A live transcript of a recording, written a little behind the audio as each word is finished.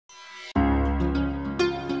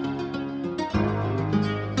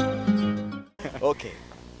Okay.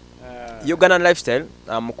 Ugandan lifestyle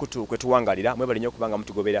mukutu kwetuwangalira mwebali nnyo kubanga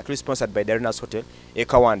mutugoberera tuli sponsored by Darenas Hotel e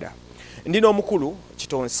Kawanda. Ndino omukulu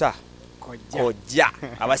Kitonsa Kojja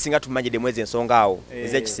abasinga tumanyide mwezi ensonga awo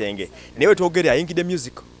ez'ekisenge. Naye twogere ayingide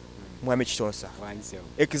music mwami Kitonsa.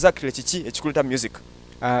 Exactly kiki ekikuleta music?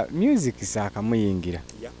 Music saka muyingira.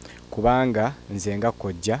 Kubanga nze nga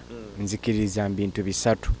Kojja nzikiriza bintu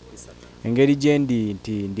bisatu. Engeri gyendi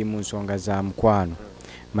nti ndi mu nsonga za mukwano.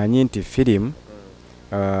 Manyi nti film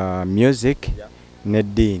music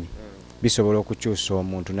n'eddiini bisobola okukyusa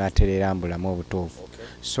omuntu n'atereera mbulamu obutuufu.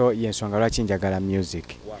 So yensonga lwaki njagala music.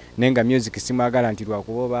 Nenga music simwagala nti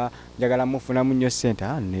lwakuba njagala mufunamu nnyo ssente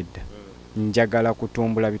nedda. Njagala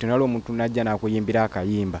kutumbula bitu nalwo omuntu najja n'akuyimbira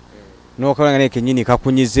akayimba. N'okolanga ne kenyini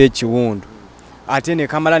kakunyiza ekiwundu. Ate ne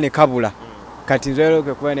kamala ne kabula. Kati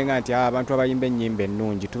nzoyoloke kuba nenga nti abantu abayimba ennyimba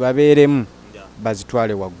ennungi tubabeeremu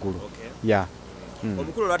bazitwale waggulu. Yeah.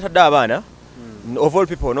 Omukulu lwatadde abaana of all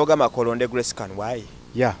people nogama kolonde Grace Can why?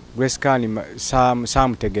 Yeah, Grace Can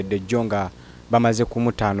samutegedde jjo nga bamaze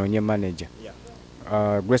kumutaanoonya manager.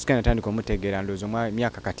 Grace Can atandika omutegeera ndowooza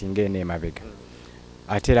myaka kati ng'ena emabega.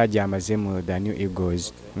 Ate era gy'amaze mu The New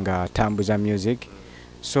Eagles nga atambuza music.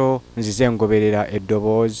 So nzize ngoberera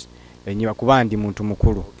eddoboozi enyiba kuba ndi muntu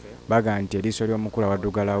mukulu. Baga nti eriiso ly'omukulu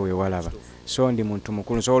awaddugalawo ewalaba. So ndi muntu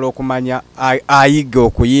mukulu nsobola okumanya ayiga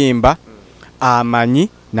okuyimba amanyi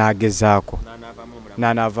n'agezaako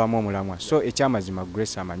n'anaavaamu omulamwa. So ekyamazima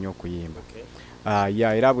Grace amanyi okuyimba.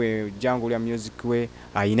 Era bwe jangulya music we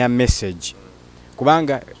ayina message.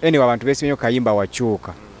 Kubanga anyway abantu beesimye kayimba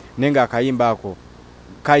wakyuka. Nenga akayimba ako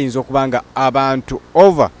kayinza okubanga abantu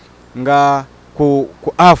over nga ku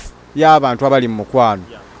afu y'abantu abali mu mukwano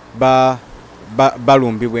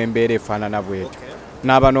balumbibwa embeera efaanana bwetyo.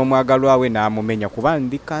 N'aba n'omwagalwa we n'amumenya kuba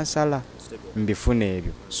ndi kansala mbifuna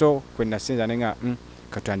ebyo. So kwe nasinza nenga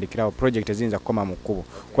katandikirawo project eziyinza kukoma mu kkubo.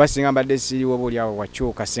 Kuba singa mbadde siriwo buli awo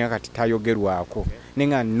wakyuka singa kati tayogerwako.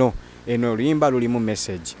 Nenga no eno oluyimba lulimu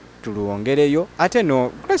message. Tuluwongereyo ate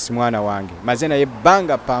no Grace mwana wange maze naye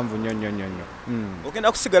banga panvu nnyo.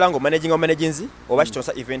 Ogenda kusigala ngo managing oba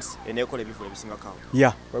Kitonsa events eneekola ebivulo ebisinga kawo.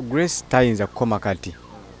 Yeah, Grace tayinza kukoma kati.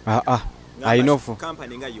 Ayinofu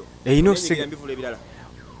company ngayo. Eyinofu ebivulo ebirala.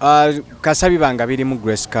 Kasabi banga birimu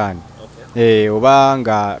Grace Can. Oba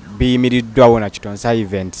nga biyimiriddwawo na Kitonsa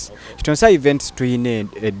events. Kitonsa events tuyine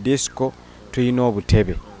disco, tuyine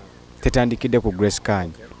obutebe. Tetandikidde ku Grace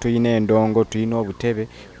Can. Tuyine endongo, tuyine obutebe,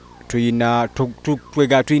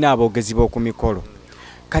 tuyina aboogezi b'oku mikolo.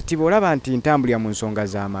 Kati bw'olaba nti ntambulira mu nsonga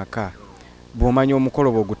z'amaka, bw'omanya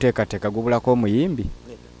omukolo bw'oguteekateeka gubulako omuyimbi.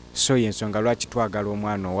 So y'ensonga lwaki twagala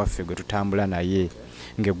omwana owaffe gwe tutambula naye.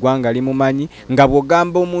 Ng'eggwanga limumanyi nga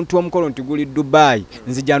bw'ogamba omuntu omukolo nti guli Dubai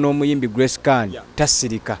nzija n'omuyimbi Grace Can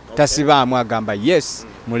tasirika tasibaamu agamba yes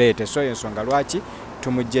muleete. So y'ensonga lwaki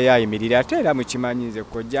tumujjeyo ayimirira ate era mukimanyi nze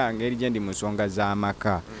Kojja ngeri gye ndi mu nsonga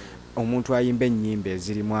z'amaka omuntu ayimba ennyimba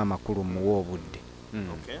ezirimu amakulu muwa obudde.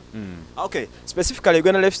 Okay, specifically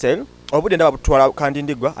Uganda lifestyle obudde ndaba butwala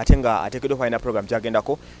kandindigwa ate nga ateekeddwa fina program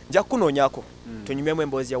gyagendako nja kunoonyako tunyumyemu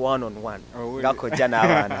emboozi ya one on one nga Kojja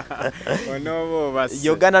n'abaana.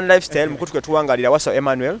 Uganda lifestyle mukutu kwe tuwangalira Wasa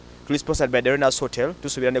Emmanuel tuli sponsored by Darenas Hotel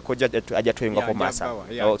tusubira ne Kojja ajja tweyungako masa.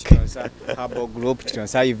 Okay. Habo group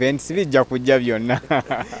Kitonsa events bijja kujja byonna.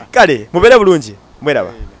 Kale mubeere bulungi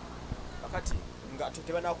mweraba. Akati nga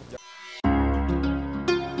tuteba nakujja